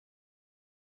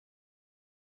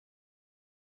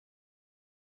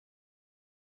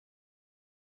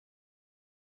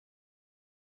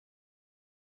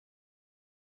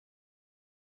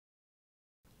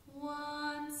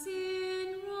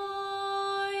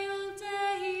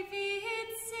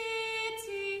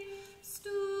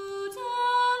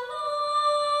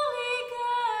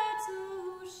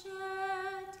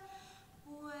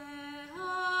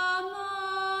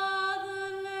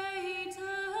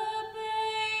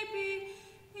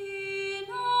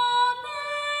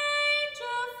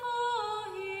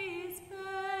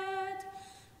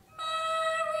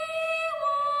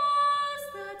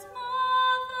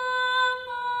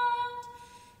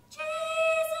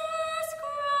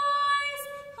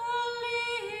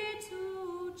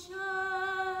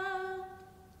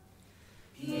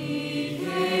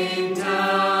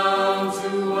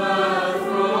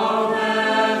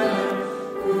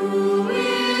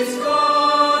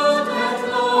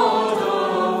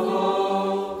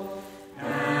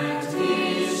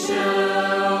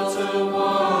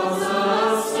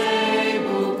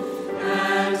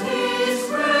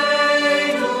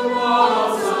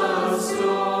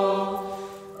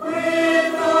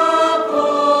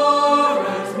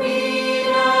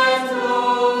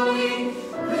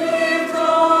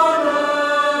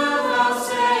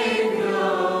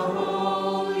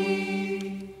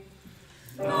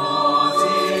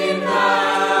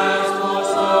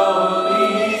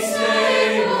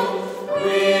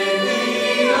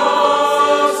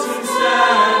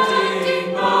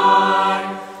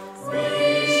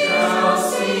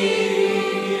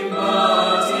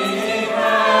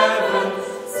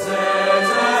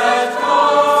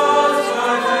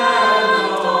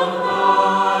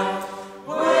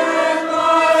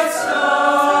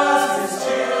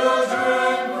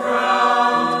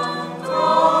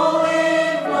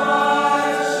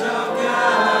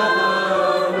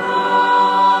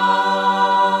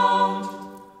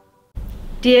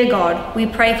Dear God, we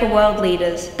pray for world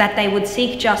leaders that they would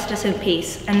seek justice and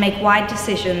peace and make wide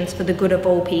decisions for the good of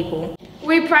all people.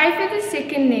 We pray for the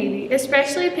sick and needy,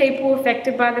 especially people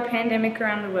affected by the pandemic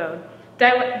around the world,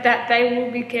 that they will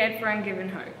be cared for and given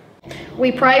hope.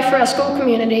 We pray for our school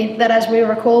community that as we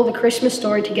recall the Christmas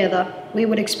story together, we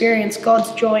would experience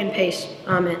God's joy and peace.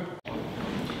 Amen.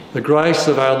 The grace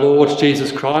of our Lord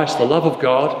Jesus Christ, the love of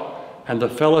God, and the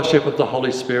fellowship of the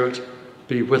Holy Spirit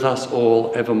be with us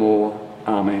all evermore.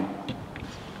 Amen.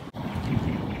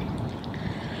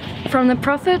 From the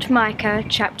prophet Micah,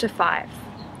 chapter 5.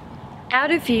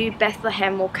 Out of you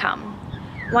Bethlehem will come,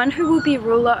 one who will be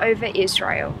ruler over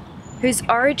Israel, whose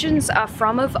origins are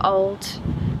from of old,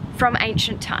 from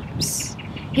ancient times.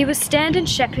 He will stand and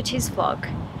shepherd his flock,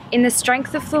 in the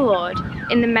strength of the Lord,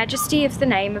 in the majesty of the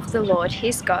name of the Lord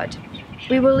his God.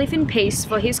 We will live in peace,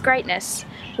 for his greatness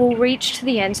will reach to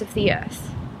the ends of the earth.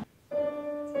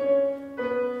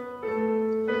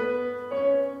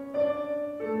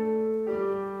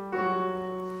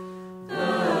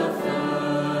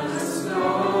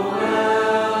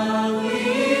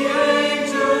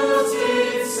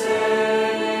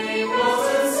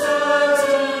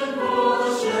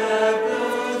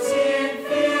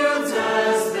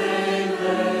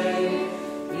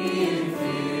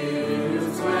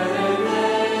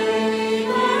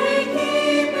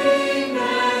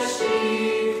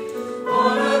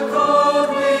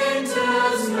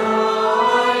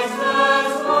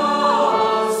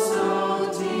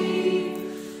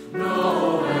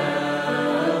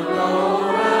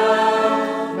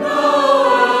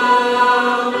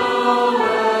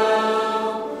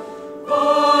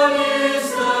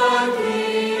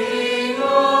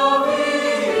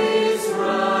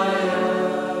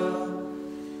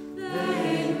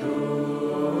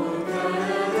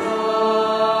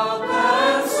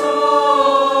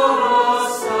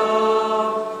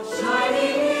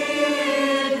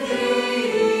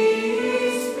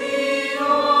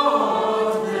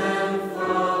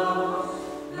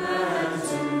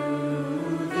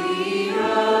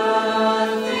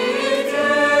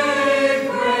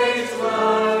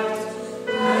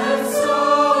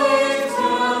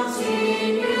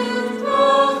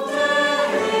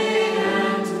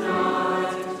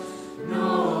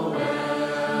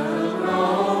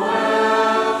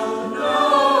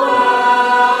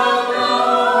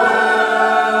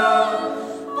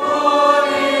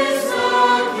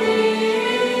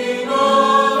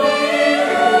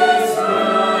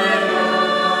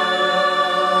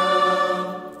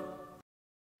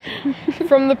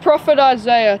 From the prophet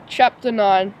Isaiah, chapter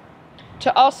 9.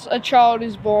 To us a child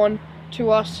is born, to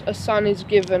us a son is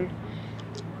given,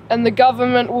 and the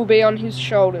government will be on his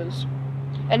shoulders.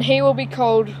 And he will be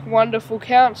called Wonderful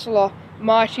Counselor,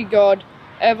 Mighty God,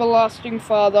 Everlasting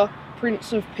Father,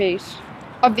 Prince of Peace.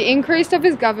 Of the increase of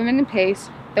his government and peace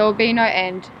there will be no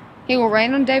end. He will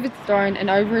reign on David's throne and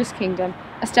over his kingdom,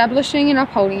 establishing and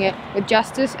upholding it with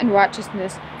justice and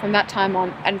righteousness from that time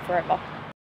on and forever.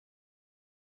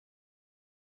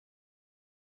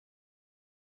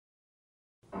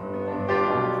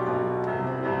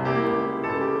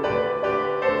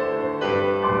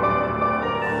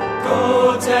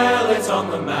 Go tell it on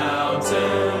the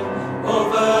mountain,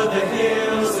 over the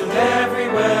hills and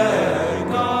everywhere.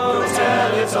 Go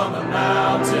tell it on the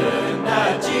mountain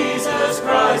that Jesus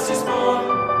Christ is born.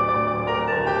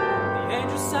 The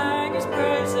angels sang his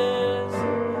praises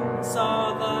and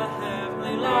saw the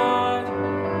heavenly light.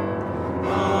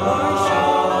 Oh,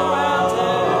 shone around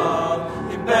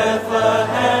him in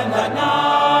Bethlehem that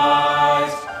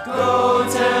night. Go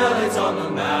tell it on the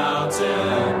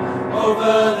mountain,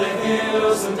 over the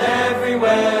hills and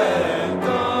everywhere.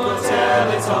 Go tell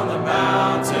it on the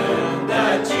mountain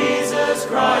that Jesus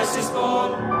Christ is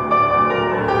born.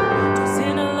 'Twas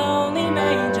in a lonely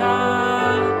manger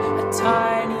a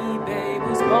tiny babe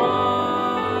was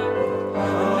born. A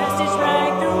message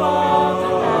rang through all the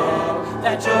land,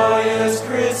 that joyous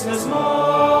Christmas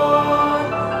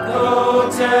morn. Go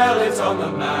tell it on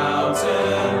the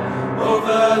mountain,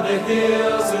 over the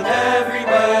hills and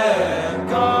everywhere.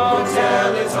 Go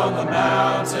tell it on the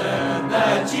mountain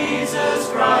that Jesus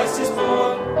Christ is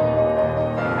born.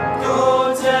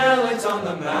 Go tell it on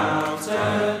the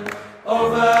mountain,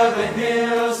 over the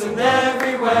hills and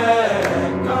everywhere.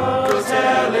 Go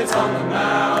tell it on the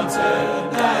mountain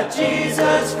that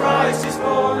Jesus Christ is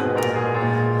born.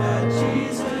 That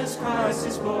Jesus Christ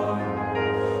is born.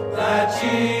 That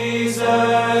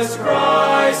Jesus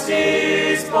Christ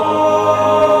is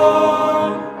born.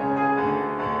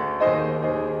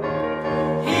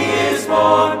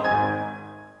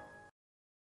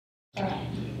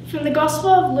 From the Gospel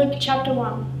of Luke chapter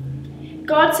 1.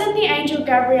 God sent the angel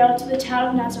Gabriel to the town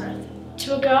of Nazareth,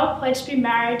 to a girl pledged to be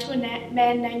married to a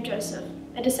man named Joseph,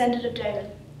 a descendant of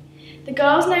David. The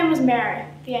girl's name was Mary,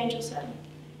 the angel said.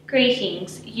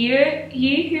 Greetings,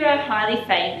 you who are highly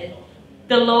favoured.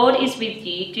 The Lord is with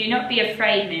you. Do not be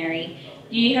afraid, Mary.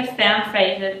 You have found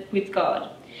favour with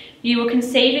God. You will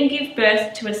conceive and give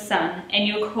birth to a son, and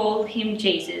you will call him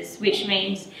Jesus, which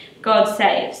means God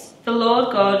saves. The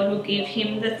Lord God will give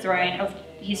him the throne of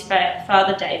his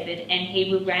father David, and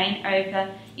he will reign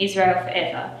over Israel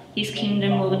forever. His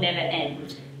kingdom will never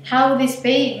end. How will this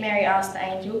be? Mary asked the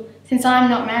angel, since I am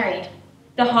not married.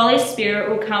 The Holy Spirit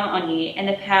will come on you, and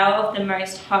the power of the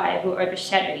Most High will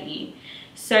overshadow you.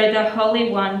 So the Holy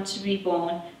One to be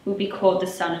born will be called the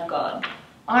Son of God.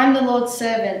 I am the Lord's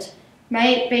servant.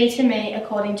 May it be to me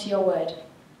according to your word.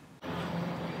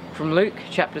 From Luke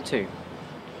chapter 2.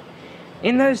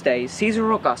 In those days,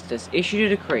 Caesar Augustus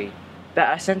issued a decree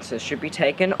that a census should be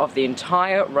taken of the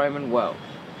entire Roman world,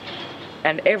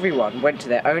 and everyone went to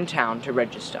their own town to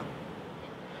register.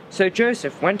 So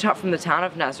Joseph went up from the town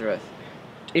of Nazareth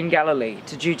in Galilee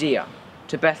to Judea,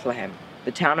 to Bethlehem,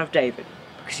 the town of David,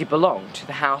 because he belonged to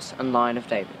the house and line of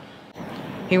David.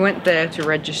 He went there to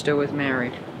register with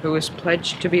Mary, who was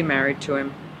pledged to be married to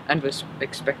him and was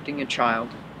expecting a child.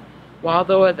 While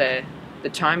they were there, the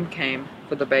time came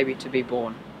for the baby to be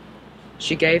born.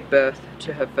 She gave birth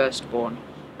to her firstborn,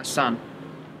 a son.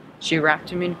 She wrapped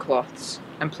him in cloths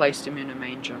and placed him in a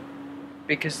manger,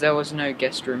 because there was no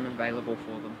guest room available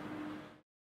for them.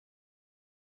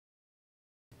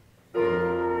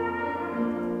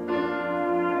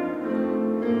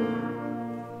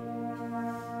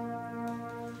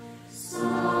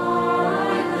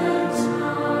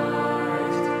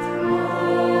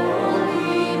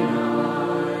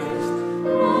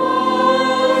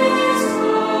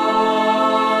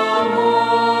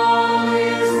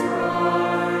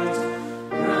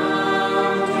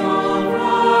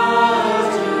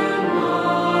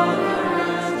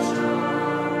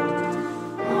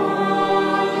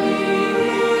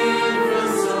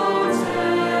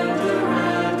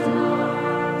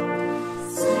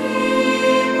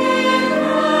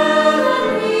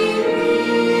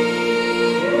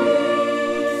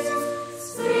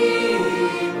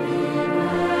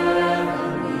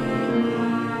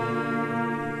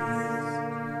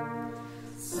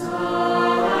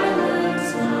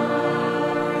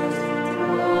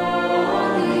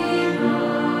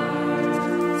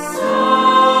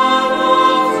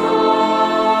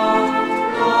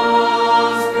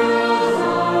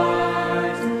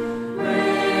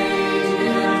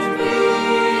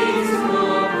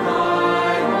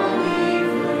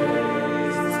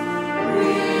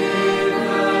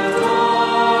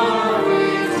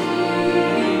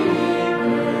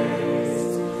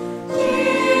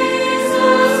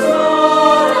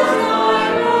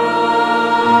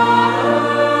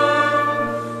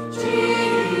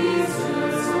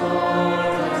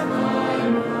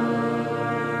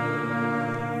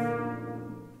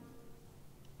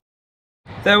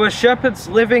 There were shepherds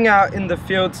living out in the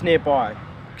fields nearby,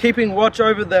 keeping watch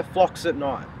over their flocks at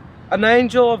night. An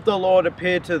angel of the Lord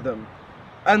appeared to them,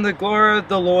 and the glory of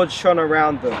the Lord shone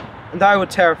around them, and they were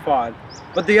terrified.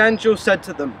 But the angel said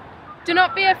to them, Do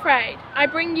not be afraid. I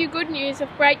bring you good news of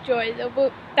great joy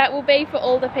that will be for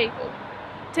all the people.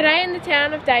 Today in the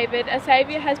town of David, a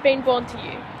Saviour has been born to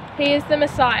you. He is the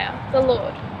Messiah, the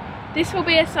Lord. This will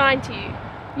be a sign to you.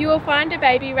 You will find a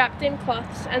baby wrapped in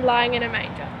cloths and lying in a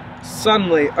manger.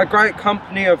 Suddenly, a great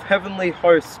company of heavenly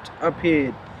hosts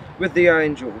appeared with the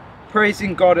angel,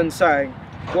 praising God and saying,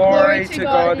 Glory to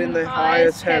God in the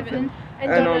highest heaven,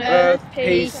 and on earth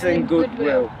peace and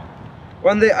goodwill.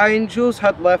 When the angels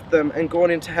had left them and gone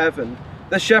into heaven,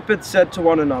 the shepherds said to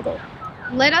one another,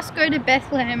 Let us go to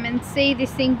Bethlehem and see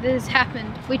this thing that has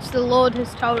happened, which the Lord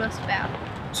has told us about.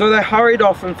 So they hurried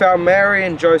off and found Mary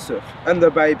and Joseph and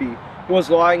the baby, who was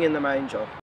lying in the manger.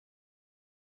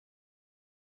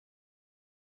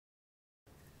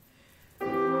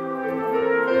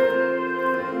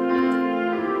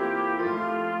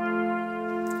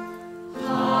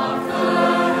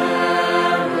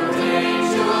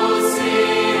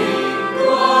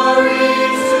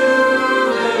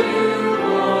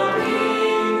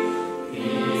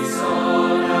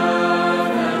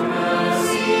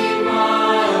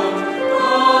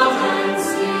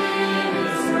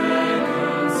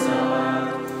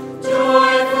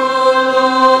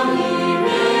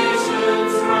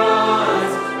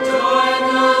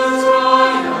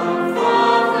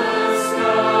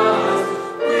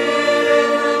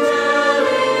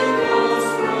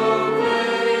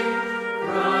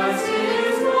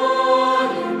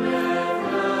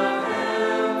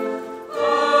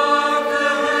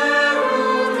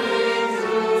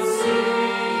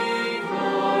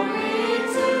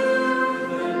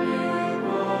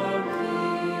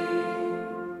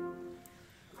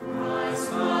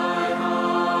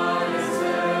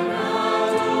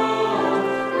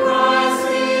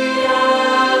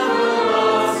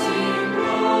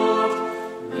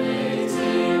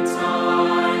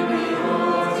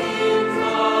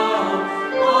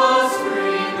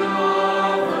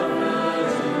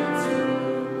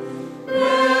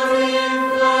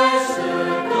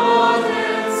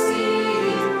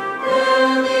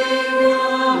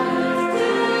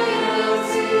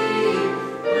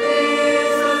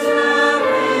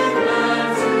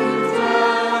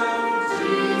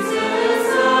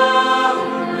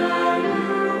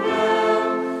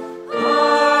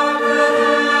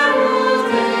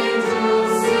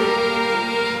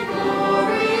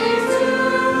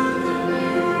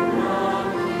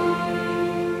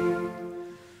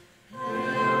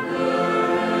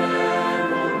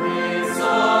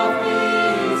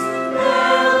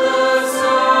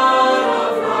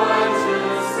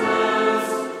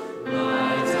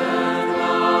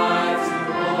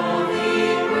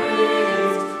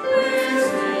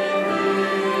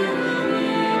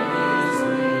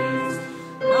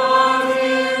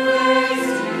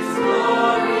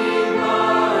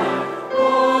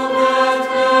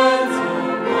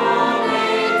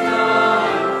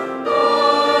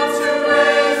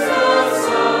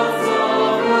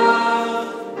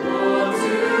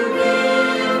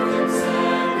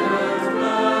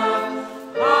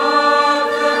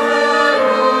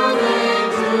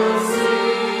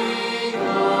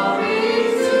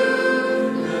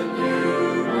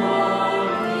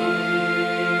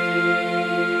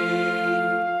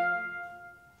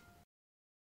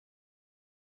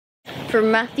 From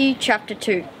Matthew chapter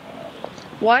 2.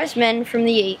 Wise men from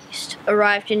the east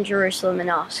arrived in Jerusalem and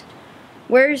asked,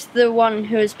 "Where is the one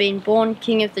who has been born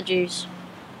King of the Jews?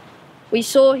 We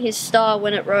saw his star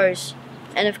when it rose,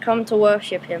 and have come to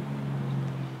worship him."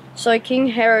 So King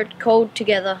Herod called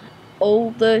together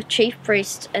all the chief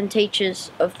priests and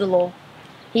teachers of the law.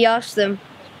 He asked them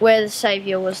where the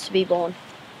Saviour was to be born.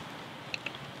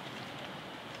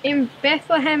 "In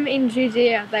Bethlehem in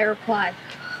Judea," they replied,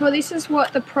 "for this is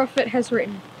what the prophet has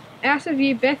written. Out of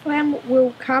you, Bethlehem,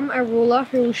 will come a ruler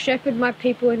who will shepherd my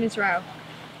people in Israel."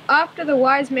 After the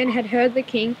wise men had heard the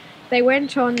king, they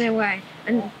went on their way,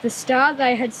 and the star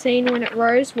they had seen when it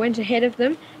rose went ahead of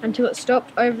them until it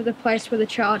stopped over the place where the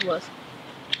child was.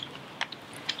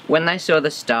 When they saw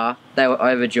the star, they were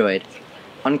overjoyed.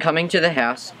 On coming to the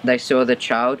house, they saw the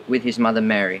child with his mother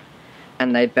Mary,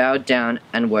 and they bowed down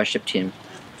and worshipped him.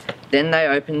 Then they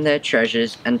opened their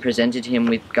treasures and presented him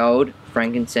with gold,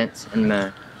 frankincense, and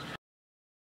myrrh.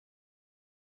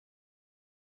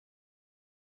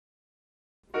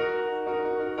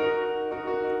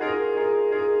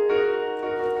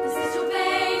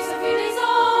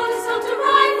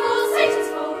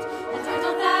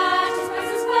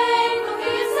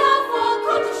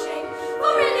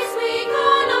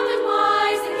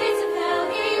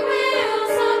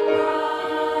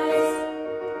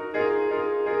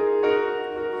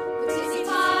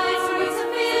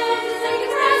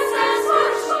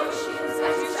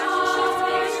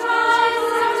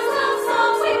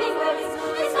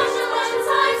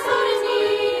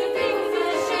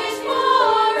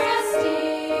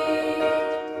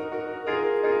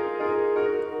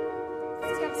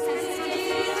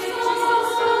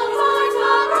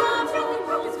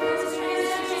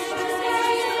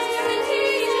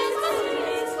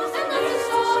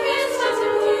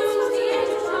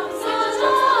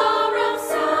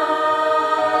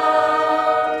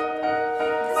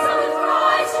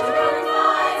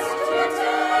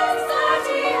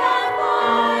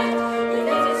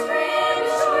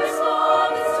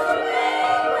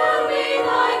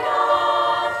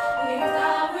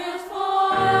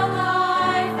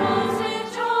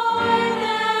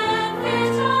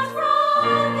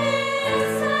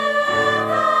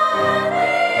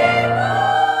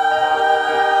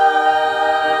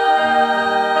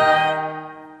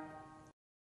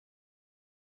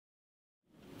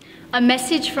 A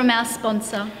message from our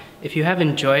sponsor. If you have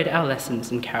enjoyed our lessons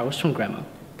and carols from grammar,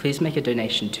 please make a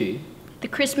donation to the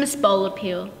Christmas Bowl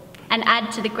Appeal and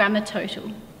add to the grammar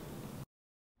total.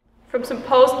 From St.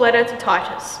 Paul's letter to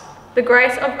Titus. The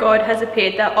grace of God has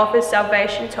appeared that offers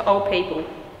salvation to all people.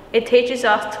 It teaches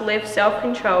us to live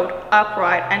self-controlled,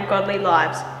 upright and godly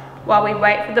lives, while we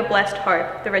wait for the blessed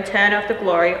hope, the return of the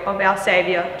glory of our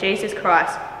Saviour, Jesus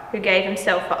Christ, who gave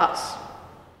himself for us.